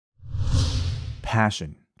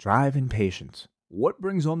passion, drive, and patience. What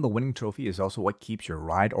brings home the winning trophy is also what keeps your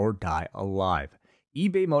ride or die alive.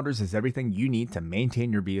 eBay Motors has everything you need to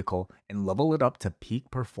maintain your vehicle and level it up to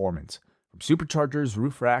peak performance. From superchargers,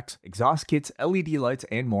 roof racks, exhaust kits, LED lights,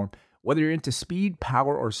 and more, whether you're into speed,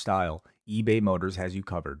 power, or style, eBay Motors has you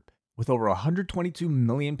covered. With over 122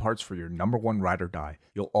 million parts for your number one ride or die,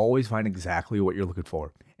 you'll always find exactly what you're looking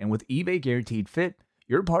for. And with eBay Guaranteed Fit,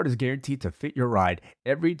 your part is guaranteed to fit your ride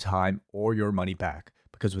every time or your money back.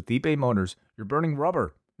 Because with eBay Motors, you're burning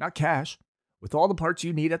rubber, not cash. With all the parts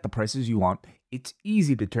you need at the prices you want, it's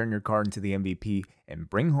easy to turn your car into the MVP and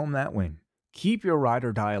bring home that win. Keep your ride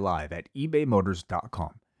or die alive at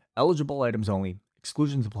ebaymotors.com. Eligible items only.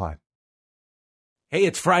 Exclusions apply. Hey,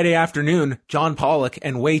 it's Friday afternoon. John Pollock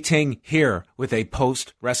and Wei Ting here with a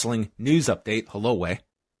post-wrestling news update. Hello, Wei.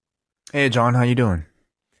 Hey, John. How you doing?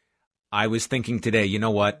 I was thinking today, you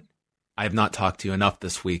know what? I have not talked to you enough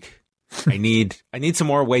this week. I need some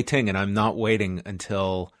more Wei Ting, and I'm not waiting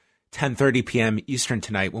until 10:30 p.m. Eastern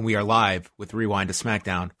tonight when we are live with Rewind to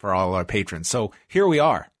SmackDown for all our patrons. So here we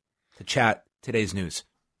are to chat today's news.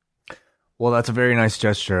 Well, that's a very nice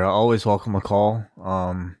gesture. I always welcome a call,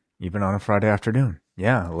 even on a Friday afternoon.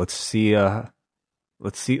 Yeah, let's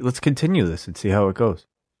continue this and see how it goes.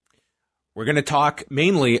 We're going to talk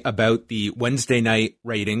mainly about the Wednesday night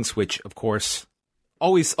ratings, which, of course,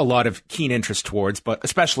 always a lot of keen interest towards, but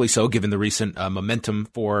especially so given the recent momentum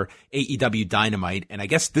for AEW Dynamite. And I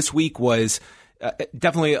guess this week was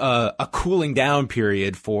definitely a cooling down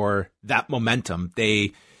period for that momentum.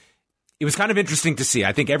 It was kind of interesting to see.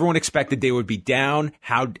 I think everyone expected they would be down.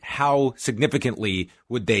 How significantly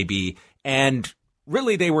would they be? And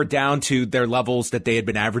really, they were down to their levels that they had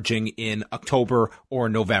been averaging in October or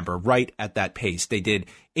November, right at that pace. They did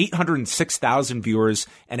 806,000 viewers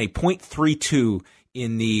and a .32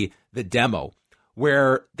 in the demo.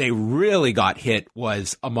 Where they really got hit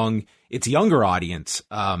was among its younger audience.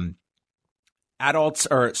 Men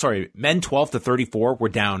 12 to 34 were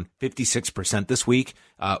down 56% this week.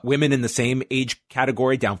 Women in the same age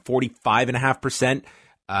category down 45.5%.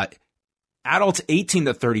 Adults 18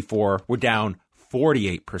 to 34 were down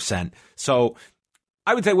 48%. So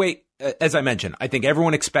I would say, wait, as I mentioned, I think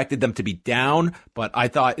everyone expected them to be down, but I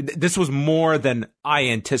thought this was more than I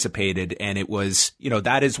anticipated. And it was,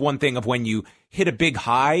 that is one thing of when you hit a big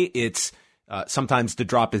high, it's sometimes the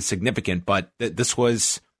drop is significant, but this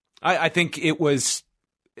was, I think it was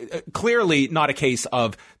clearly not a case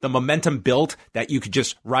of the momentum built that you could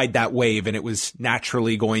just ride that wave and it was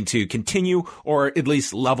naturally going to continue or at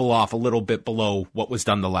least level off a little bit below what was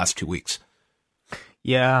done the last 2 weeks.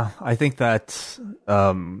 Yeah, I think that,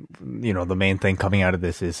 the main thing coming out of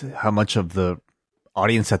this is how much of the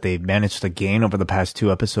audience that they managed to gain over the past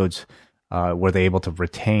 2 episodes were they able to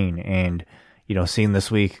retain. And, seeing this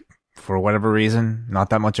week, for whatever reason, not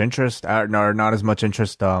that much interest, or not as much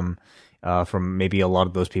interest from maybe a lot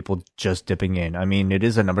of those people just dipping in. I mean, it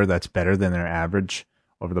is a number that's better than their average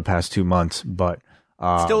over the past 2 months, but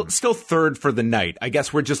still third for the night. I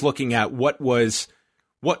guess we're just looking at what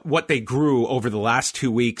they grew over the last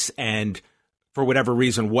 2 weeks, and for whatever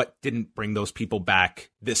reason, what didn't bring those people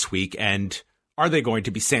back this week, and are they going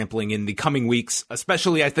to be sampling in the coming weeks?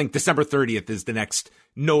 Especially, I think December 30th is the next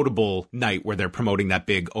notable night where they're promoting that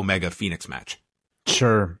big Omega Phoenix match.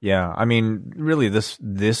 Sure, yeah. I mean, really, this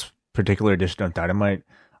particular edition of Dynamite,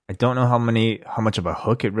 I don't know how much of a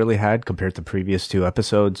hook it really had compared to previous 2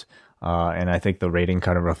 episodes, and I think the rating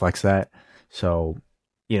kind of reflects that. So,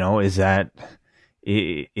 is that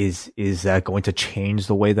going to change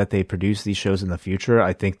the way that they produce these shows in the future?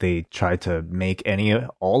 I think they try to make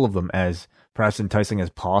all of them as perhaps enticing as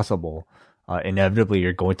possible. Inevitably,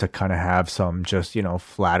 you're going to kind of have some just,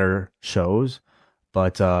 flatter shows.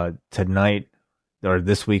 But tonight or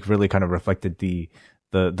this week really kind of reflected the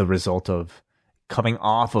result of coming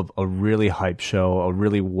off of a really hype show, a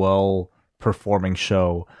really well performing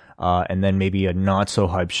show, and then maybe a not so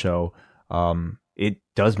hype show. It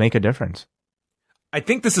does make a difference. I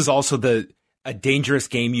think this is also a dangerous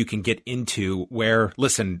game you can get into where,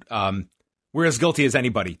 listen, we're as guilty as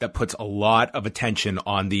anybody that puts a lot of attention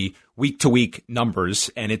on the week-to-week numbers,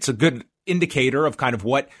 and it's a good indicator of kind of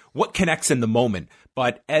what connects in the moment.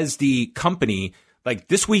 But as the company, like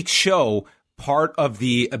this week's show, part of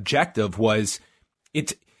the objective was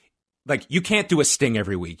like you can't do a Sting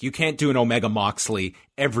every week. You can't do an Omega Moxley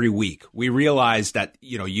every week. We realized that,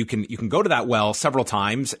 you can go to that well several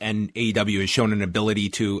times, and AEW has shown an ability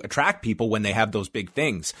to attract people when they have those big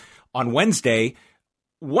things. On Wednesday,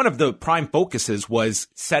 one of the prime focuses was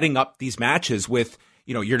setting up these matches with,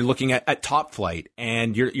 you're looking at Top Flight,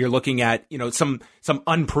 and you're looking at, some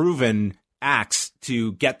unproven acts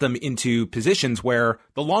to get them into positions where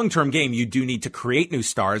the long-term game, you do need to create new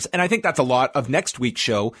stars. And I think that's a lot of next week's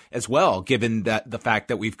show as well, given that the fact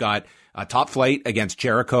that we've got Top Flight against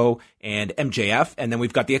Jericho and MJF, and then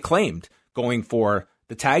we've got the Acclaimed going for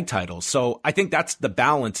the tag titles. So I think that's the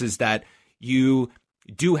balance, is that you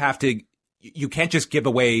do have to, you can't just give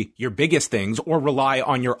away your biggest things or rely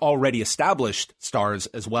on your already established stars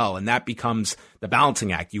as well. And that becomes the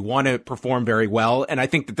balancing act. You want to perform very well. And I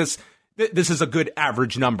think that this is a good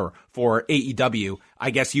average number for AEW. I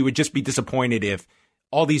guess you would just be disappointed if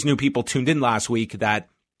all these new people tuned in last week, that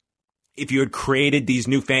if you had created these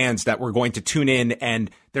new fans that were going to tune in and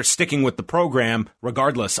they're sticking with the program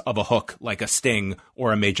regardless of a hook like a Sting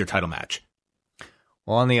or a major title match.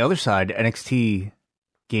 Well, on the other side, NXT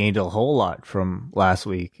gained a whole lot from last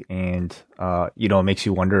week, and it makes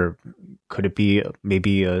you wonder, could it be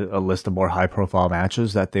maybe a list of more high-profile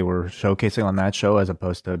matches that they were showcasing on that show as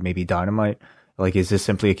opposed to maybe Dynamite? Like, is this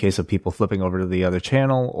simply a case of people flipping over to the other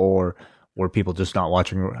channel, or were people just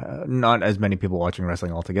not as many people watching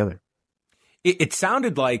wrestling altogether? It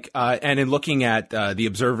sounded like, and in looking at the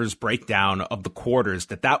Observer's breakdown of the quarters,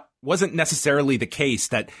 that wasn't necessarily the case,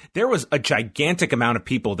 that there was a gigantic amount of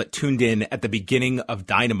people that tuned in at the beginning of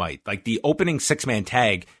Dynamite. Like, the opening 6-man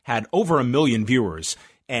tag had over 1 million viewers,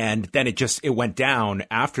 and then it went down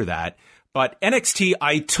after that. But NXT,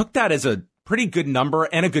 I took that as a pretty good number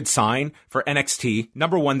and a good sign for NXT.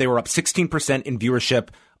 Number one, they were up 16% in viewership,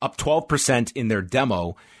 up 12% in their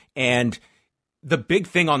demo, and the big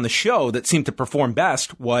thing on the show that seemed to perform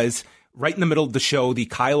best was right in the middle of the show, the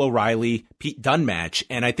Kyle O'Reilly, Pete Dunne match.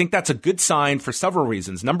 And I think that's a good sign for several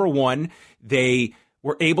reasons. Number one, they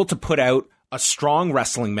were able to put out a strong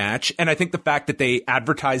wrestling match. And I think the fact that they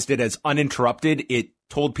advertised it as uninterrupted, it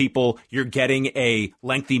told people you're getting a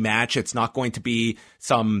lengthy match. It's not going to be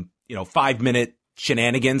some, 5-minute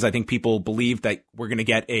shenanigans. I think people believe that we're going to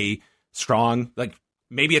get a strong,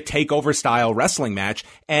 maybe a takeover style wrestling match.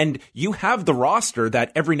 And you have the roster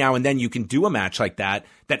that every now and then you can do a match like that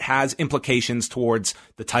has implications towards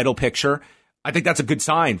the title picture. I think that's a good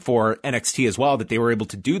sign for NXT as well, that they were able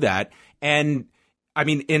to do that. And I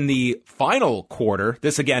mean, in the final quarter,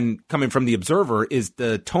 this again coming from the Observer, is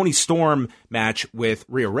the Toni Storm match with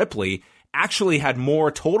Rhea Ripley actually had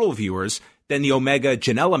more total viewers than the Omega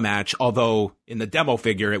Janela match, although in the demo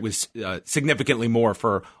figure it was significantly more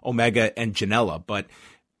for Omega and Janela. But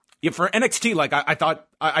for NXT, I thought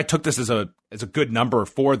I took this as a good number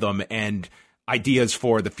for them, and ideas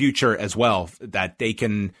for the future as well, that they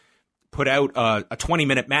can put out a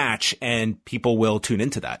 20-minute match and people will tune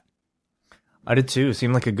into that. I did too. It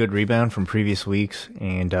seemed like a good rebound from previous weeks,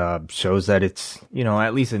 and shows that it's,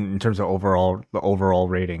 at least in terms of the overall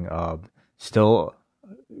rating, still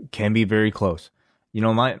can be very close.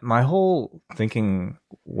 My whole thinking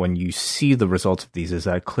when you see the results of these is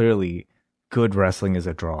that clearly good wrestling is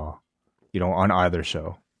a draw, on either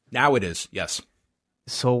show. Now it is, yes.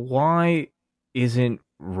 So why isn't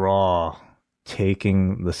Raw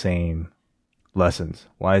taking the same lessons?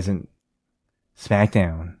 Why isn't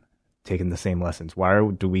SmackDown taking the same lessons? Why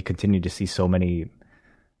do we continue to see so many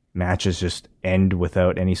matches just end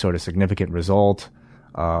without any sort of significant result?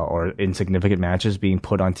 Or insignificant matches being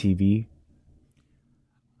put on TV?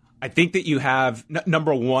 I think that you have,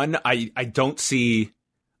 number one, I don't see,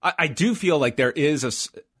 I do feel like there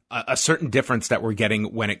is a certain difference that we're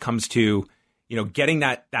getting when it comes to, getting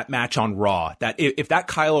that match on Raw. That if that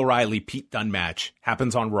Kyle O'Reilly, Pete Dunne match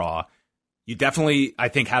happens on Raw, you definitely, I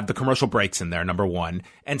think, have the commercial breaks in there, number one.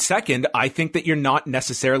 And second, I think that you're not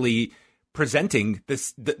necessarily presenting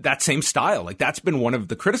that same style. That's been one of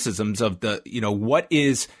the criticisms of the, what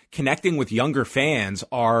is connecting with younger fans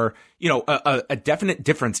are, a definite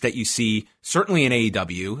difference that you see certainly in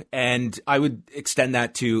AEW. And I would extend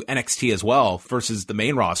that to NXT as well versus the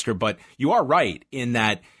main roster. But you are right in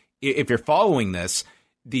that if you're following this,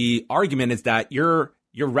 the argument is that your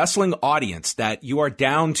wrestling audience, that you are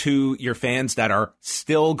down to your fans that are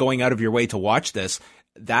still going out of your way to watch this,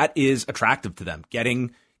 that is attractive to them.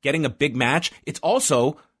 Getting a big match. It's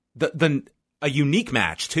also a unique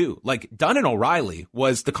match too. Like Dunne and O'Reilly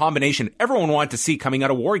was the combination everyone wanted to see coming out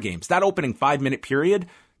of War Games. That opening 5-minute period,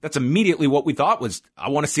 that's immediately what we thought was, I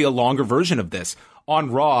want to see a longer version of this. On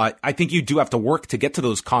Raw, I think you do have to work to get to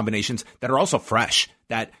those combinations that are also fresh,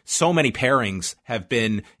 that so many pairings have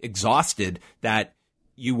been exhausted that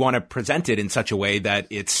you want to present it in such a way that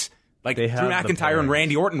it's like Drew McIntyre and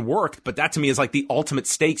Randy Orton worked, but that to me is like the ultimate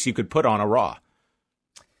stakes you could put on a Raw.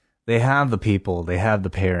 They have the people, they have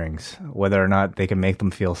the pairings. Whether or not they can make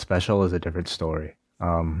them feel special is a different story.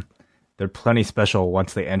 they're plenty special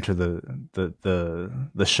once they enter the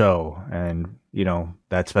show, and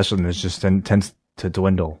that specialness just tends to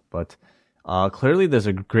dwindle. But clearly, there's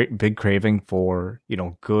a great big craving for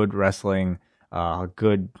good wrestling,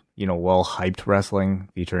 good well hyped wrestling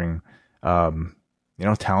featuring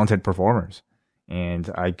talented performers. And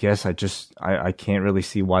I guess I can't really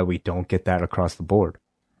see why we don't get that across the board.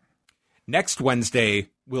 Next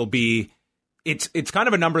Wednesday will be. It's kind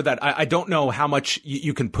of a number that I don't know how much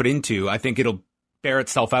you can put into. I think it'll bear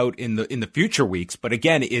itself out in the future weeks. But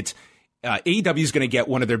again, it's AEW is going to get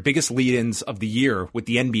one of their biggest lead-ins of the year with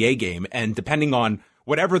the NBA game, and depending on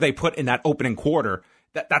whatever they put in that opening quarter,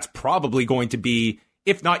 that's probably going to be,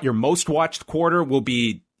 if not your most watched quarter, will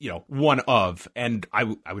be one of. And I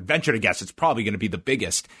would venture to guess it's probably going to be the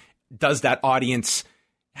biggest. Does that audience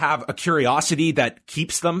have a curiosity that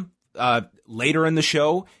keeps them later in the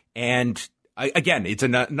show? And again, it's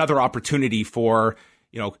another opportunity for,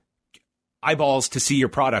 eyeballs to see your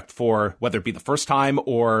product for whether it be the first time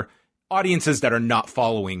or audiences that are not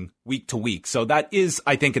following week to week. So that is,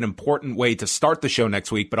 I think, an important way to start the show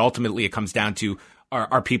next week. But ultimately, it comes down to,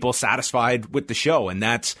 are people satisfied with the show? And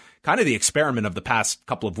that's kind of the experiment of the past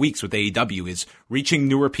couple of weeks with AEW, is reaching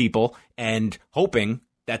newer people and hoping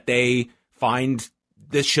that they find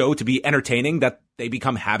this show to be entertaining, that they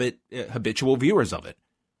become habitual viewers of it.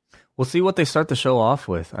 We'll see what they start the show off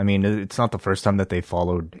with. I mean, it's not the first time that they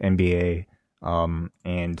followed NBA,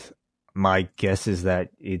 and my guess is that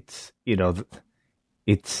it's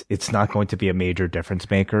not going to be a major difference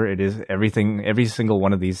maker. It is everything. Every single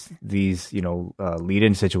one of these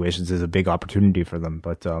lead-in situations is a big opportunity for them.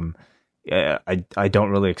 But I don't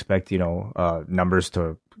really expect numbers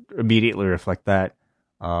to immediately reflect that.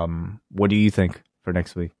 What do you think for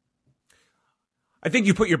next week? I think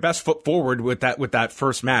you put your best foot forward with that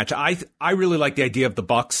first match. I really like the idea of the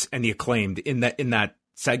Bucks and the Acclaimed in that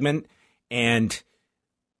segment, and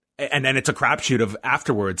then it's a crapshoot of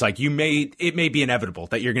afterwards. Like, it may be inevitable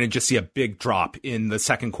that you're going to just see a big drop in the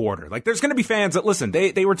second quarter. Like, there's going to be fans that listen.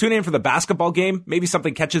 They were tuning in for the basketball game. Maybe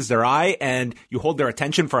something catches their eye and you hold their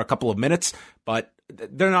attention for a couple of minutes, but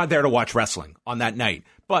they're not there to watch wrestling on that night.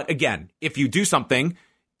 But again, if you do something,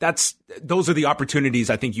 those are the opportunities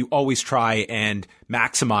I think you always try and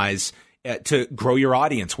maximize to grow your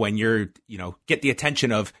audience when you're, get the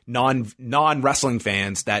attention of non-wrestling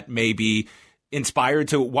fans that may be inspired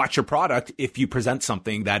to watch your product if you present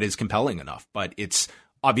something that is compelling enough. But it's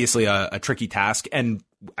obviously a tricky task. And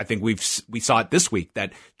I think we saw it this week,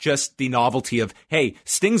 that just the novelty of, hey,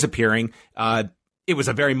 Sting's appearing. It was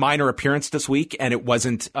a very minor appearance this week, and it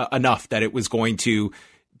wasn't enough that it was going to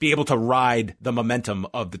be able to ride the momentum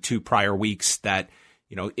of the two prior weeks. That,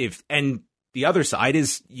 and the other side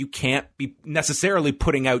is, you can't be necessarily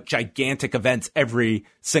putting out gigantic events every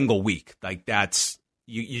single week. Like, that's,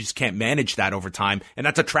 you just can't manage that over time. And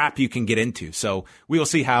that's a trap you can get into. So we will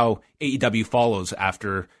see how AEW follows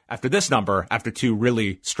after this number, after two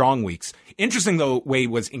really strong weeks. Interesting though, Wade,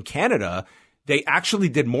 was in Canada, they actually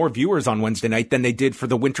did more viewers on Wednesday night than they did for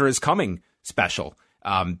the Winter is Coming special.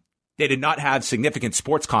 They did not have significant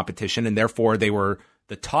sports competition, and therefore they were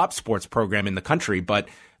the top sports program in the country. But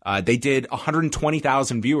they did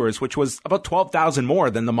 120,000 viewers, which was about 12,000 more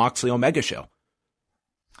than the Moxley Omega show.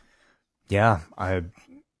 Yeah, I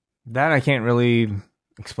can't really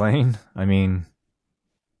explain. I mean,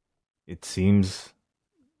 it seems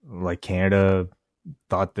like Canada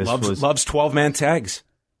thought this loves 12-man tags.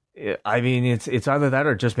 I mean, it's either that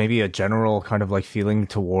or just maybe a general kind of like feeling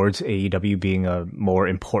towards AEW being a more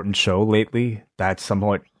important show lately that's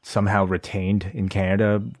somehow retained in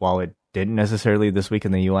Canada, while it didn't necessarily this week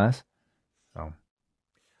in the US. So,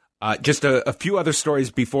 just a few other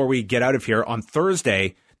stories before we get out of here. On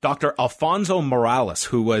Thursday, Dr. Alfonso Morales,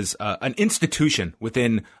 who was an institution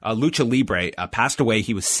within Lucha Libre, passed away.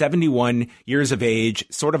 He was 71 years of age,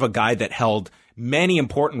 sort of a guy that held many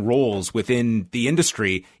important roles within the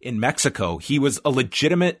industry in Mexico. He was a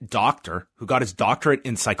legitimate doctor who got his doctorate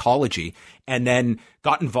in psychology and then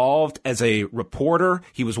got involved as a reporter.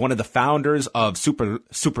 He was one of the founders of Super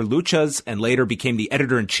Luchas and later became the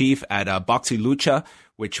editor-in-chief at Boxy Lucha,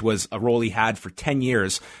 which was a role he had for 10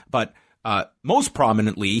 years. But most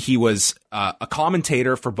prominently, he was a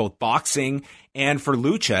commentator for both boxing and for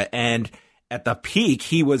Lucha. And at the peak,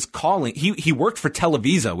 he was he worked for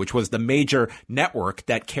Televisa, which was the major network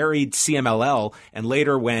that carried CMLL. And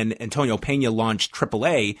later, when Antonio Pena launched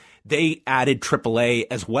AAA, they added AAA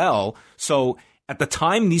as well. So at the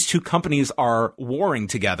time these two companies are warring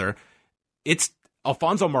together, it's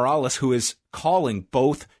Alfonso Morales who is calling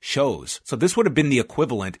both shows. So this would have been the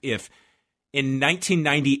equivalent if in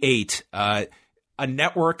 1998, a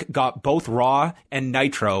network got both Raw and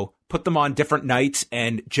Nitro put them on different nights,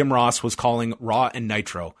 and Jim Ross was calling Raw and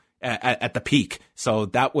Nitro at the peak. So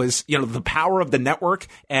that was, the power of the network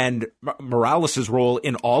and Morales' role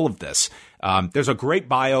in all of this. There's a great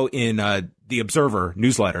bio in the Observer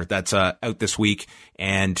newsletter that's out this week,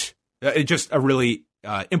 and just a really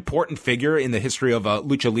important figure in the history of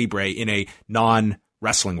Lucha Libre in a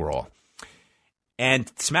non-wrestling role. And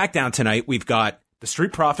SmackDown tonight, we've got the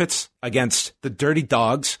Street Profits against the Dirty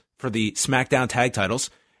Dogs for the SmackDown tag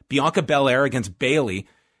titles. Bianca Belair against Bayley.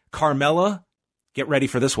 Carmella, get ready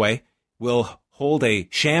for this way, will hold a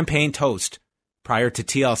champagne toast prior to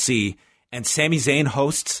TLC. And Sami Zayn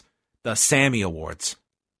hosts the Sammy Awards.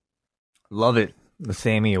 Love it. The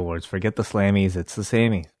Sammy Awards. Forget the Slammies. It's the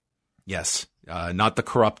Sammy. Yes. Not the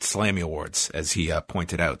corrupt Slammy Awards, as he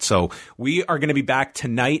pointed out. So we are going to be back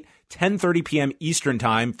tonight, 10:30 p.m. Eastern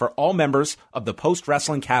Time, for all members of the Post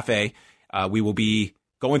Wrestling Cafe. We will be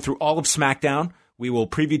going through all of SmackDown. We will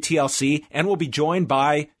preview TLC, and we'll be joined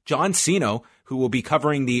by John Cena, who will be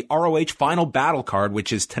covering the ROH Final Battle card,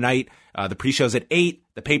 which is tonight. The pre-show's at 8.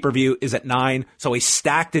 The pay-per-view is at 9. So a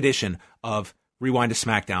stacked edition of Rewind to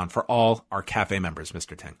SmackDown for all our Cafe members,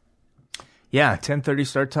 Mr. Ting. Yeah, 10:30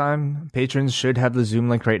 start time. Patrons should have the Zoom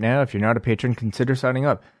link right now. If you're not a patron, consider signing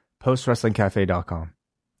up. PostWrestlingCafe.com.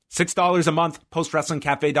 $6 a month,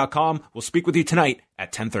 postwrestlingcafe.com. We'll speak with you tonight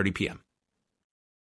at 10:30 p.m.